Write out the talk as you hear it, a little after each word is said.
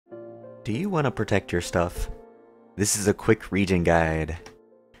Do you want to protect your stuff? This is a quick region guide.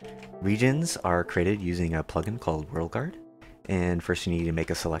 Regions are created using a plugin called WorldGuard. And first you need to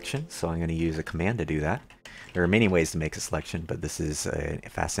make a selection, so I'm going to use a command to do that. There are many ways to make a selection, but this is a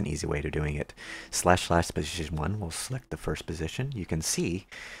fast and easy way to doing it. // position 1 will select the first position. You can see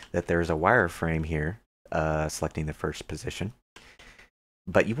that there's a wireframe here selecting the first position.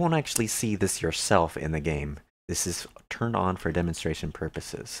 But you won't actually see this yourself in the game. This is turned on for demonstration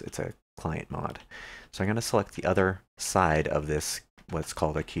purposes. It's a client mod. So I'm going to select the other side of this, what's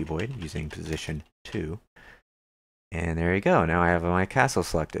called a cuboid, using position 2. And there you go. Now I have my castle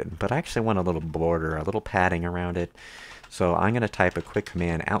selected. But I actually want a little border, a little padding around it. So I'm going to type a quick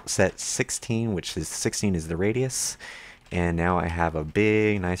command, outset 16, which is 16 is the radius. And now I have a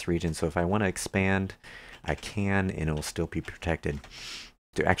big, nice region. So if I want to expand, I can, and it will still be protected.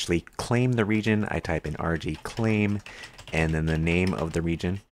 To actually claim the region, I type in RG claim, and then the name of the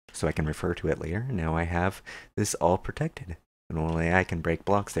region, so I can refer to it later. Now I have this all protected. And only I can break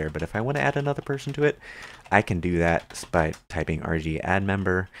blocks there, but if I want to add another person to it, I can do that by typing RG add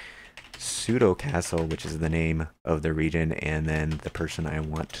member, sudo castle, which is the name of the region, and then the person I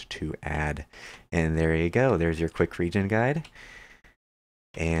want to add. And there you go. There's your quick region guide.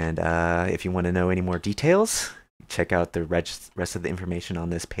 And if you want to know any more details, check out the rest of the information on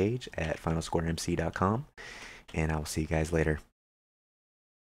this page at finalscoremc.com. And I'll see you guys later.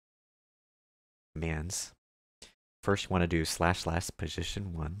 Commands. First, you want to do //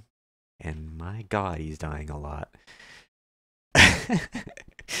 position 1. And my god, he's dying a lot.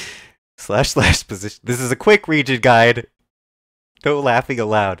 // position. This is a quick region guide. No laughing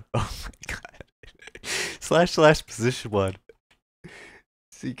aloud. Oh my god. // position 1.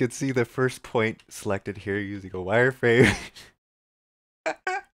 So you can see the first point selected here using a wireframe.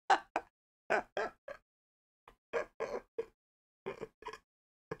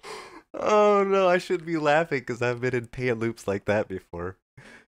 Oh no, I shouldn't be laughing because I've been in pain loops like that before.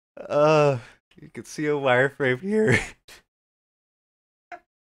 You can see a wireframe here. You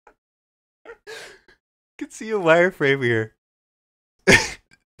can see a wireframe here.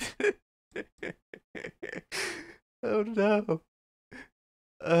 Oh no.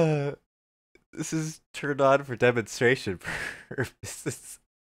 This is turned on for demonstration purposes.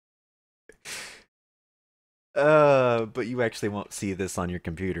 But you actually won't see this on your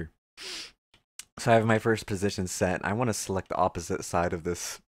computer. So I have my first position set. I want to select the opposite side of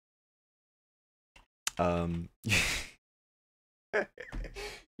this.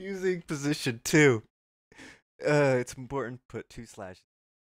 Using position 2. It's important to put 2 slashes.